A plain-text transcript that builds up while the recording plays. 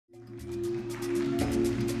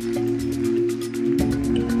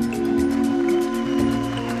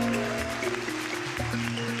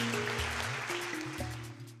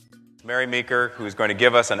Mary Meeker, who's going to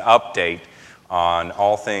give us an update on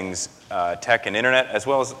all things tech and internet, as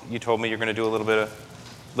well as you told me you're going to do a little bit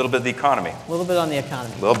of the economy. A little bit on the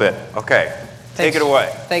economy. A little bit. Okay. Take it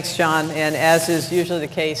away. Thanks, John. And as is usually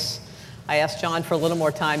the case, I asked John for a little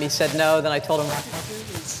more time. He said no. Then I told him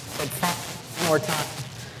he said more time.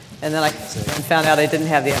 And then I found out I didn't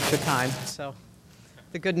have the extra time. So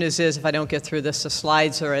the good news is if I don't get through this, the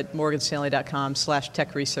slides are at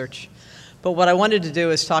morganstanley.com/techresearch. But what I wanted to do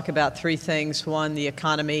is talk about three things. One, the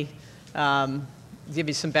economy, give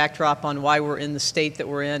you some backdrop on why we're in the state that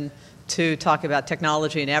we're in. Two, talk about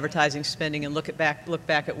technology and advertising spending and look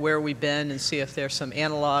back at where we've been and see if there's some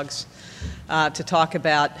analogs. To talk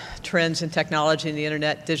about trends in technology and the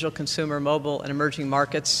internet, digital consumer, mobile, and emerging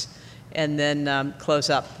markets, and then close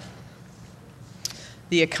up.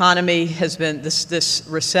 The economy has been, this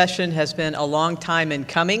recession has been a long time in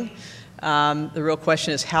coming. The real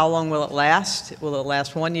question is how long will it last? Will it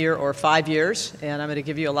last 1 year or 5 years? And I'm going to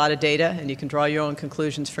give you a lot of data, and you can draw your own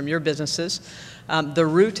conclusions from your businesses. The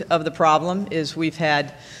root of the problem is we've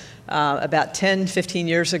had about 10, 15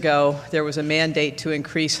 years ago, there was a mandate to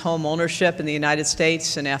increase home ownership in the United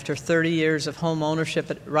States, and after 30 years of home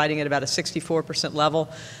ownership riding at about a 64% level,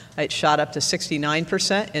 it shot up to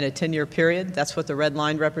 69% in a 10-year period. That's what the red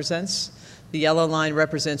line represents. The yellow line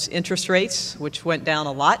represents interest rates, which went down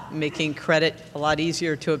a lot, making credit a lot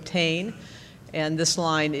easier to obtain. And this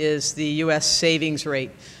line is the U.S. savings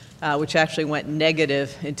rate, which actually went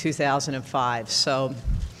negative in 2005. So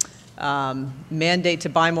mandate to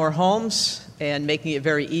buy more homes and making it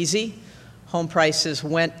very easy. Home prices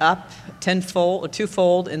went up tenfold or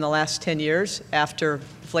twofold in the last 10 years after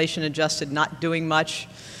inflation adjusted, not doing much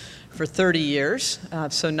for 30 years.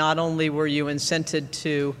 So not only were you incented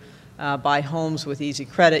to buy homes with easy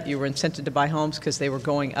credit, you were incented to buy homes because they were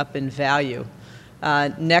going up in value.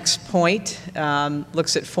 Next point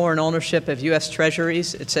looks at foreign ownership of U.S.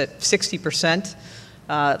 Treasuries. It's at 60%,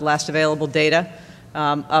 last available data,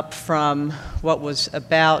 up from what was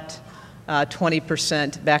about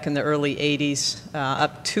 20% back in the early 80s,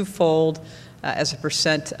 up twofold as a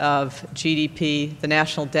percent of GDP. The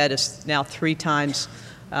national debt is now 3 times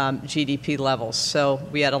GDP levels. So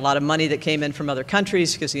we had a lot of money that came in from other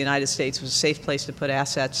countries because the United States was a safe place to put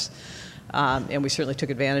assets, and we certainly took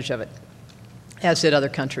advantage of it, as did other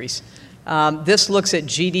countries. This looks at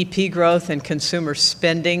GDP growth and consumer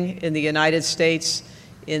spending in the United States.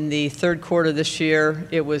 In the third quarter this year,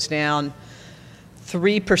 it was down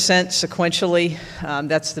 3% sequentially.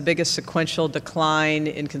 That's the biggest sequential decline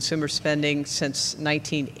in consumer spending since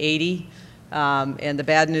 1980. And the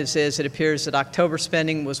bad news is it appears that October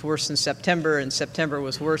spending was worse than September, and September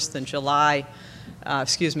was worse than July.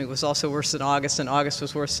 Was also worse than August, and August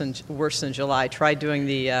was worse than July. Try doing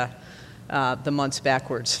the months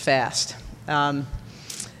backwards fast.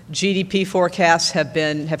 GDP forecasts have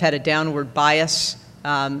had a downward bias.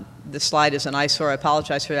 The slide is an eyesore. I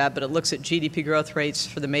apologize for that, but it looks at GDP growth rates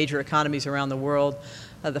for the major economies around the world.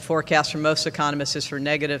 The forecast for most economists is for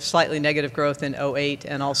slightly negative growth in 2008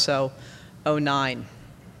 and also 2009.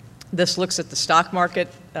 This looks at the stock market.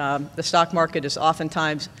 The stock market is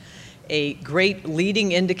oftentimes a great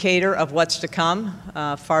leading indicator of what's to come,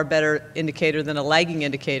 far better indicator than a lagging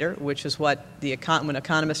indicator, which is what when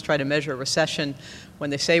economists try to measure a recession, when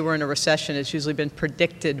they say we're in a recession, it's usually been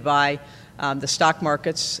predicted by the stock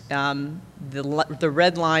markets. The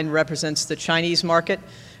red line represents the Chinese market,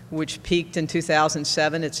 which peaked in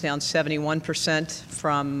 2007. It's down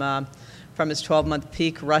 71% from its 12-month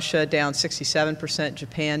peak. Russia down 67%,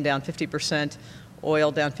 Japan down 50%,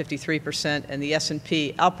 oil down 53%, and the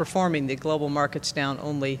S&P outperforming the global markets down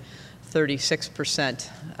only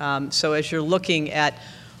 36%. So as you're looking at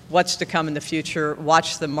what's to come in the future,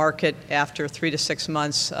 watch the market after 3 to 6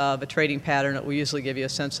 months of a trading pattern. It will usually give you a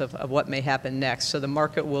sense of what may happen next. So the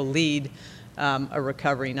market will lead a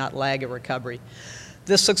recovery, not lag a recovery.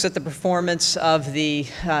 This looks at the performance of the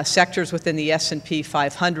sectors within the S&P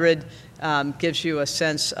 500, gives you a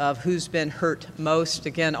sense of who's been hurt most.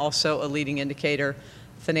 Again, also a leading indicator,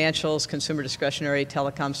 financials, consumer discretionary,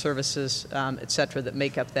 telecom services, et cetera, that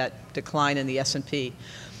make up that decline in the S&P.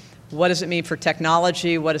 What does it mean for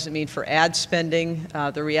technology? What does it mean for ad spending?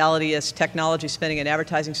 The reality is technology spending and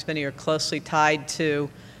advertising spending are closely tied to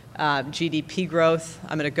GDP growth.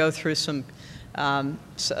 I'm going to go through some a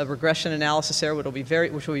regression analysis there, which will be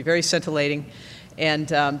very scintillating, and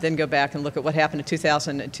then go back and look at what happened in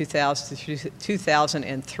 2000 and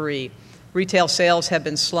 2003. Retail sales have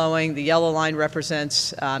been slowing. The yellow line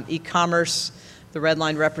represents e-commerce. The red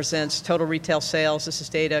line represents total retail sales. This is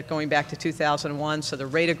data going back to 2001, so the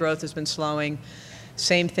rate of growth has been slowing.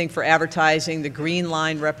 Same thing for advertising. The green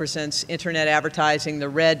line represents internet advertising. The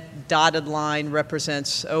red dotted line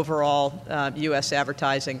represents overall U.S.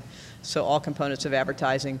 advertising, so all components of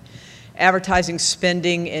advertising. Advertising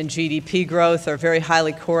spending and GDP growth are very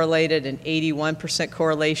highly correlated, an 81%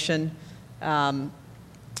 correlation.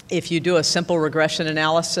 If you do a simple regression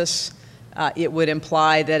analysis, it would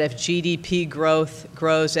imply that if GDP growth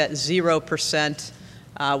grows at 0%,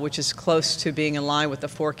 which is close to being in line with the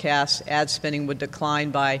forecast, ad spending would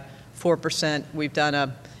decline by 4%. We've done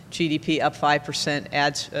a GDP up 5%,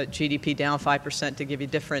 ads GDP down 5% to give you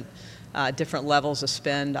different levels of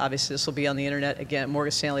spend. Obviously, this will be on the internet, again, at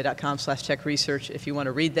morganstanley.com/techresearch if you want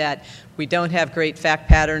to read that. We don't have great fact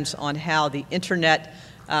patterns on how the internet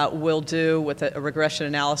will do with a regression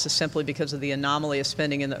analysis simply because of the anomaly of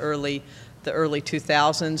spending in the early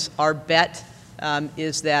 2000s. Our bet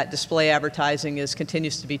is that display advertising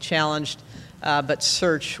continues to be challenged, but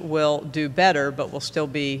search will do better, but will still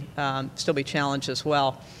be challenged as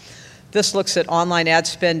well. This looks at online ad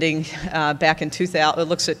spending back in 2000. It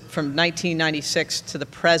looks at from 1996 to the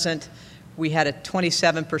present. We had a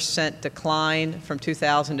 27% decline from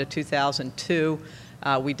 2000 to 2002.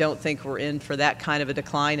 We don't think we're in for that kind of a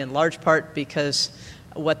decline, in large part because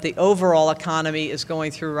what the overall economy is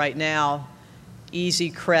going through right now, easy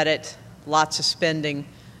credit, lots of spending,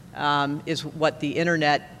 is what the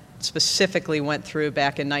internet specifically went through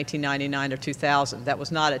back in 1999 or 2000. That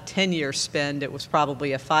was not a 10-year spend. It was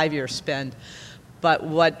probably a 5-year spend. But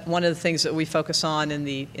one of the things that we focus on in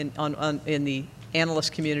the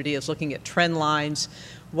analyst community is looking at trend lines.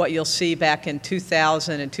 What you'll see back in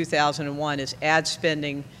 2000 and 2001 is ad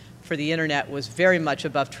spending for the internet was very much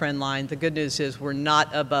above trend line. The good news is we're not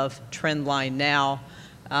above trend line now,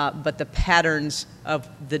 but the patterns of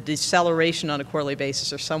the deceleration on a quarterly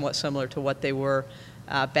basis are somewhat similar to what they were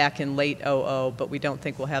back in late 00, but we don't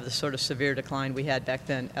think we'll have the sort of severe decline we had back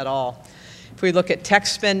then at all. If we look at tech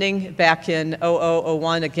spending back in 00,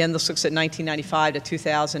 01, again, this looks at 1995 to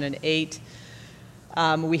 2008.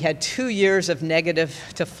 We had 2 years of negative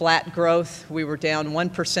to flat growth. We were down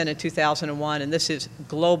 1% in 2001, and this is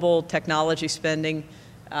global technology spending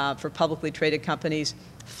for publicly traded companies.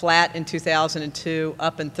 Flat in 2002,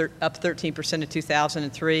 up 13% in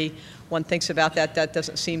 2003. One thinks about that, that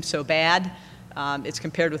doesn't seem so bad. It's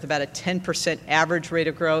compared with about a 10% average rate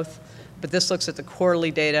of growth. But this looks at the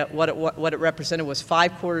quarterly data. What it represented was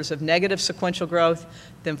 5 quarters of negative sequential growth,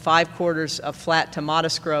 then 5 quarters of flat to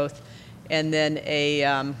modest growth, and then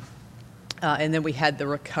and then we had the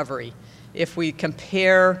recovery. If we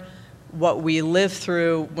compare what we lived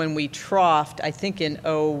through when we troughed, I think in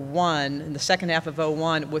 01, in the second half of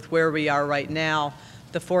 01, with where we are right now,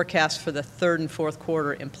 the forecasts for the third and fourth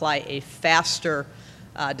quarter imply a faster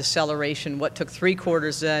deceleration. What took 3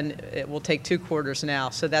 quarters then, it will take 2 quarters now.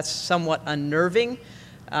 So that's somewhat unnerving.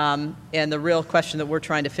 And the real question that we're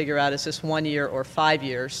trying to figure out is this 1 year or 5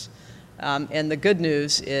 years. And the good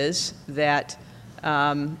news is that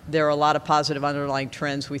there are a lot of positive underlying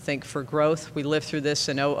trends, we think, for growth. We lived through this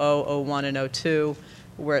in 00, 01, and 02,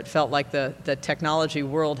 where it felt like the technology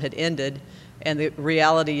world had ended. And the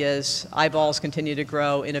reality is eyeballs continue to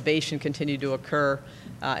grow, innovation continued to occur,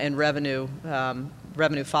 and revenue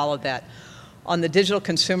followed that. On the digital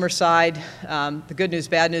consumer side, the good news,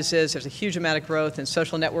 bad news is there's a huge amount of growth in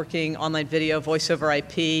social networking, online video, voice over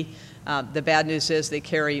IP. The bad news is they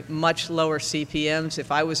carry much lower CPMs.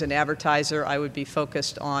 If I was an advertiser, I would be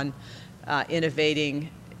focused on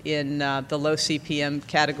innovating in the low CPM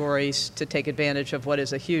categories to take advantage of what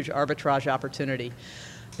is a huge arbitrage opportunity.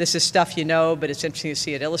 This is stuff you know, but it's interesting to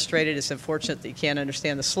see it illustrated. It's unfortunate that you can't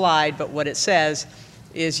understand the slide, but what it says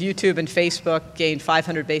is YouTube and Facebook gained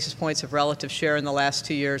 500 basis points of relative share in the last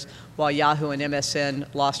 2 years, while Yahoo and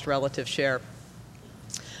MSN lost relative share.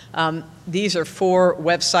 These are 4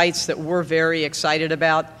 websites that we're very excited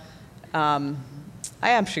about. I'm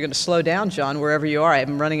actually going to slow down, John, wherever you are.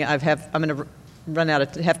 I'm going to run out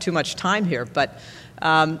of have too much time here. But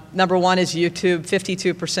number 1 is YouTube,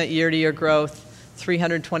 52% year-to-year growth,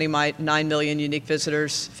 329 million unique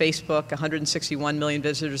visitors. Facebook, 161 million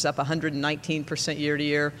visitors, up 119%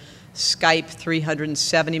 year-to-year. Skype,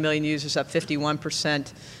 370 million users, up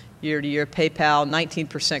 51%. Year-to-year. PayPal,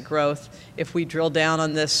 19% growth. If we drill down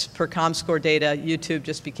on this per ComScore data, YouTube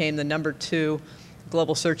just became the number 2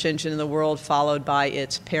 global search engine in the world, followed by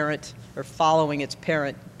its parent, or following its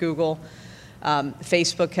parent, Google.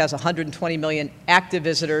 Facebook has 120 million active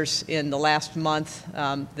visitors in the last month.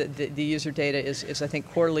 The user data is, I think,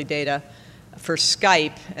 quarterly data. For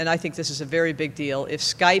Skype, and I think this is a very big deal, if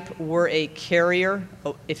Skype were a carrier,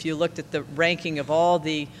 if you looked at the ranking of all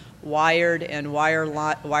the wired and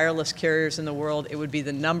wireless carriers in the world, it would be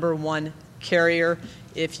the number 1 carrier.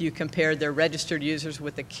 If you compared their registered users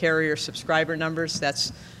with the carrier subscriber numbers,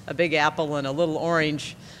 that's a big apple and a little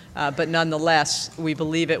orange, but nonetheless, we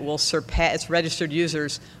believe it will surpass, its registered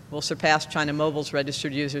users will surpass China Mobile's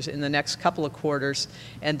registered users in the next couple of quarters,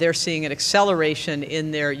 and they're seeing an acceleration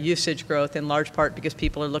in their usage growth, in large part because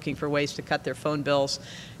people are looking for ways to cut their phone bills,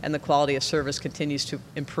 and the quality of service continues to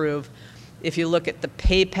improve. If you look at the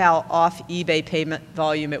PayPal off eBay payment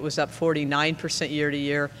volume, it was up 49% year to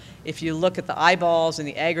year. If you look at the eyeballs and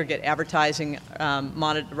the aggregate advertising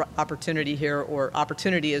opportunity here, or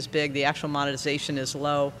opportunity is big, the actual monetization is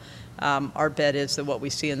low. Our bet is that what we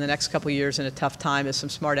see in the next couple of years in a tough time is some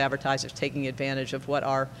smart advertisers taking advantage of what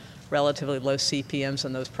are relatively low CPMs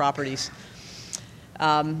on those properties.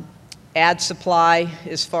 Ad supply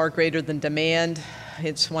is far greater than demand.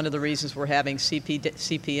 It's one of the reasons we're having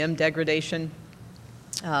CPM degradation.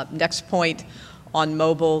 Next point on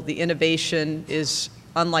mobile, the innovation is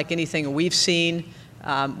unlike anything we've seen.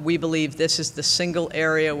 We believe this is the single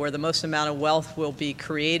area where the most amount of wealth will be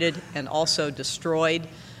created and also destroyed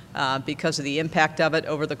because of the impact of it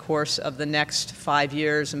over the course of the next 5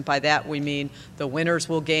 years. And by that we mean the winners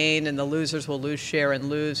will gain and the losers will lose share and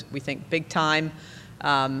lose, we think, big time.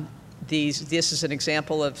 This is an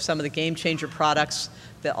example of some of the game changer products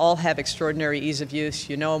that all have extraordinary ease of use.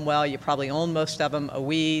 You know them well. You probably own most of them: a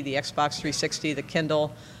Wii, the Xbox 360, the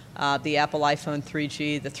Kindle, the Apple iPhone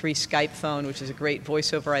 3G, the 3 Skype phone, which is a great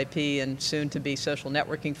voice over IP and soon to be social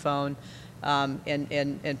networking phone,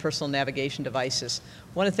 and personal navigation devices.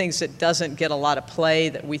 One of the things that doesn't get a lot of play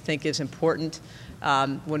that we think is important,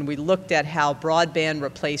 when we looked at how broadband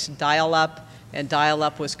replaced dial-up, and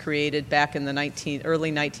dial-up was created back in the early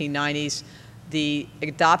 1990s, the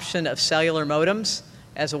adoption of cellular modems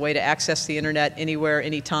as a way to access the internet anywhere,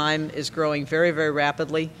 anytime is growing very, very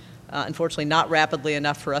rapidly. Unfortunately, not rapidly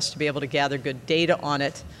enough for us to be able to gather good data on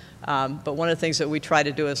it. But one of the things that we try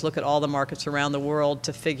to do is look at all the markets around the world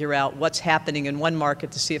to figure out what's happening in one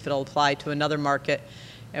market to see if it'll apply to another market.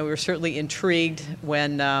 And we were certainly intrigued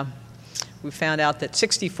when we found out that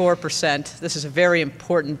 64%, this is a very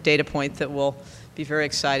important data point that will be very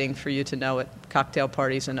exciting for you to know at cocktail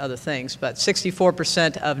parties and other things, but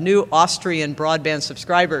 64% of new Austrian broadband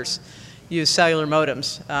subscribers use cellular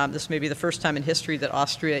modems. This may be the first time in history that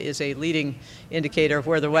Austria is a leading indicator of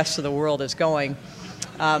where the rest of the world is going.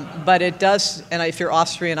 But it does, and if you're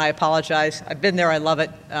Austrian, I apologize. I've been there, I love it.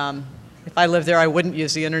 If I lived there, I wouldn't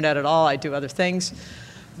use the internet at all. I do other things.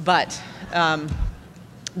 But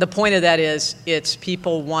the point of that is, it's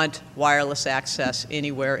people want wireless access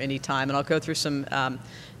anywhere, anytime. And I'll go through some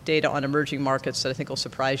data on emerging markets that I think will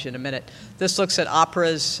surprise you in a minute. This looks at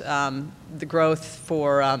Opera's, the growth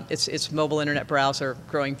for its mobile internet browser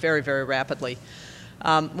growing very, very rapidly.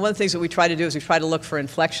 One of the things that we try to do is we try to look for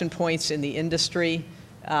inflection points in the industry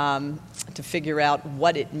to figure out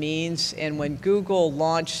what it means. And when Google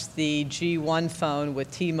launched the G1 phone with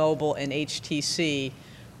T-Mobile and HTC,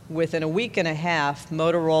 within a week and a half,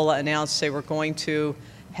 Motorola announced they were going to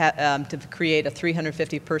create a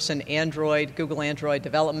 350-person Google Android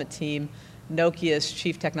development team. Nokia's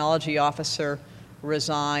chief technology officer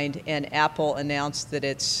resigned, and Apple announced that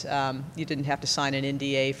you didn't have to sign an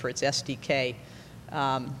NDA for its SDK.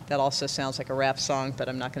 That also sounds like a rap song, but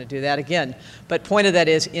I'm not going to do that again. But point of that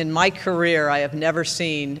is, in my career, I have never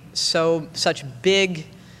seen such big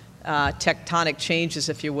tectonic changes,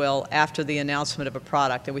 if you will, after the announcement of a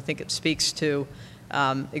product, and we think it speaks to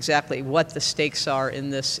exactly what the stakes are in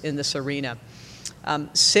this arena.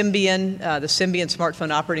 Symbian, the Symbian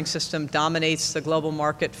smartphone operating system dominates the global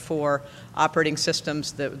market for operating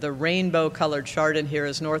systems. The rainbow-colored chart in here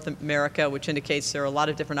is North America, which indicates there are a lot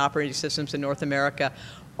of different operating systems in North America.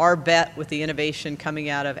 Our bet with the innovation coming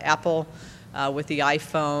out of Apple, with the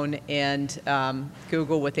iPhone, and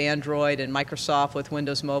Google with Android, and Microsoft with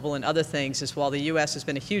Windows Mobile and other things, is while the U.S. has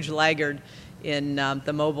been a huge laggard in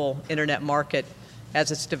the mobile internet market as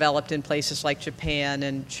it's developed in places like Japan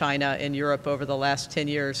and China and Europe over the last 10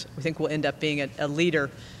 years, we think we'll end up being a leader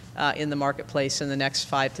in the marketplace in the next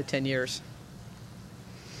 5 to 10 years.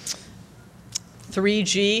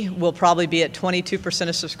 3G will probably be at 22%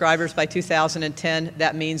 of subscribers by 2010.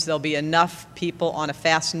 That means there'll be enough people on a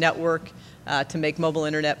fast network to make mobile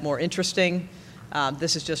internet more interesting.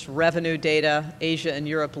 This is just revenue data. Asia and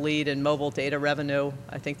Europe lead in mobile data revenue.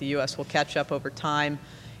 I think the US will catch up over time.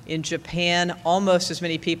 In Japan, almost as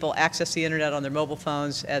many people access the internet on their mobile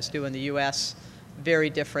phones as do in the US. Very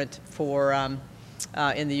different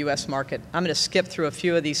in the US market. I'm going to skip through a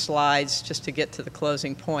few of these slides just to get to the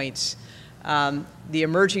closing points. The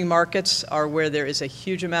emerging markets are where there is a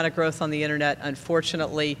huge amount of growth on the internet.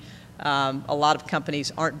 Unfortunately, a lot of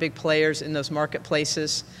companies aren't big players in those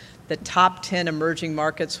marketplaces. the top 10 emerging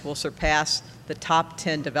markets will surpass the top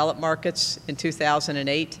 10 developed markets in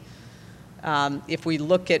 2008. If we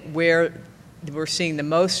look at where we're seeing the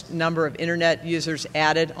most number of internet users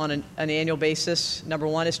added on an annual basis, number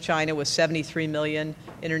one is China with 73 million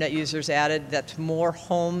internet users added. That's more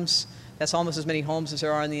homes. That's almost as many homes as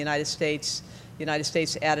there are in the United States. The United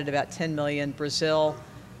States added about 10 million. Brazil,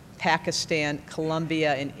 Pakistan,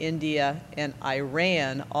 Colombia, and India, and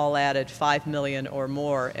Iran all added 5 million or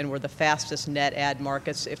more, and were the fastest net add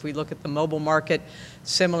markets. If we look at the mobile market,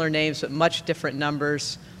 similar names but much different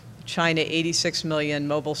numbers. China, 86 million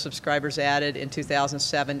mobile subscribers added in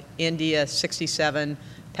 2007. India, 67.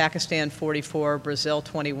 Pakistan, 44. Brazil,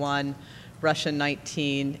 21. Russia,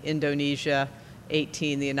 19. Indonesia,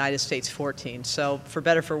 18. The United States, 14. So for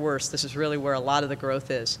better for worse, this is really where a lot of the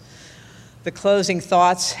growth is. The closing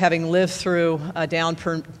thoughts, having lived through a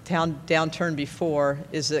downturn before,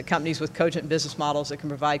 is that companies with cogent business models that can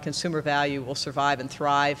provide consumer value will survive and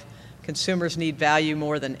thrive. Consumers need value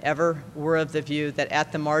more than ever. We're of the view that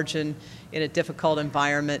at the margin, in a difficult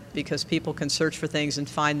environment, because people can search for things and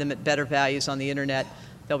find them at better values on the internet,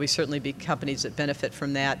 there'll certainly be companies that benefit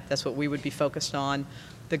from that. That's what we would be focused on.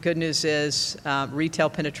 The good news is retail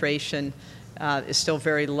penetration is still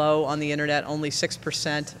very low on the internet, only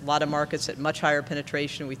 6%. A lot of markets at much higher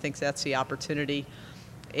penetration. We think that's the opportunity.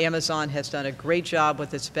 Amazon has done a great job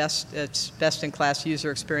with its best-in-class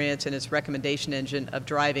user experience and its recommendation engine of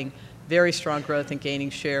driving very strong growth and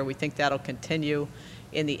gaining share. We think that'll continue.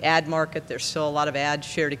 In the ad market, there's still a lot of ad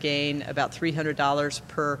share to gain, about $300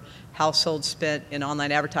 per household spent in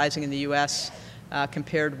online advertising in the US,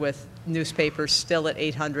 compared with newspapers still at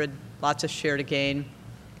 $800, lots of share to gain.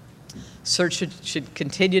 Search should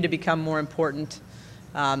continue to become more important.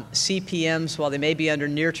 CPMs, while they may be under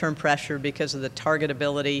near-term pressure because of the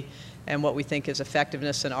targetability and what we think is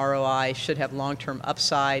effectiveness and ROI, should have long-term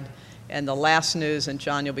upside. And the last news, and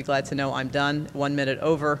John, you'll be glad to know I'm done, 1 minute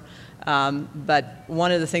over, but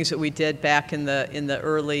one of the things that we did back in the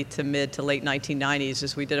early to mid to late 1990s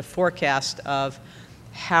is we did a forecast of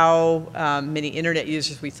how many internet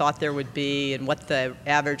users we thought there would be and what the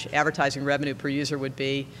average advertising revenue per user would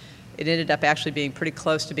be. It ended up actually being pretty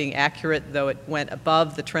close to being accurate, though it went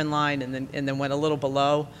above the trend line and then went a little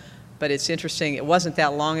below. But it's interesting, it wasn't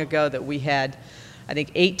that long ago that we had, I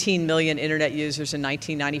think, 18 million internet users in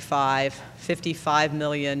 1995, 55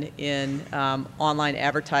 million in online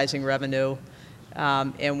advertising revenue,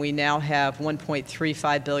 and we now have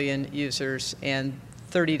 1.35 billion users and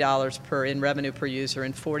 $30 in revenue per user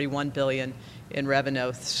and 41 billion in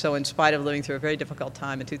revenue. So in spite of living through a very difficult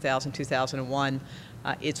time in 2000, 2001,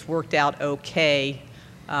 it's worked out okay,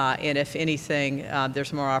 and if anything,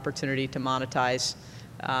 there's more opportunity to monetize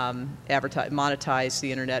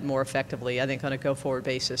the internet more effectively, I think, on a go-forward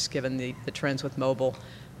basis, given the trends with mobile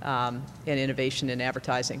and innovation in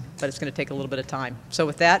advertising. But it's going to take a little bit of time. So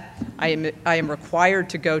with that, I am required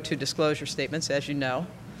to go to disclosure statements, as you know,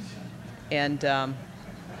 and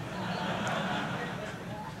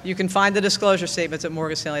you can find the disclosure statements at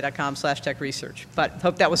morganstanley.com/techresearch. But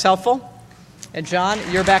hope that was helpful. And John,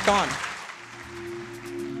 you're back on.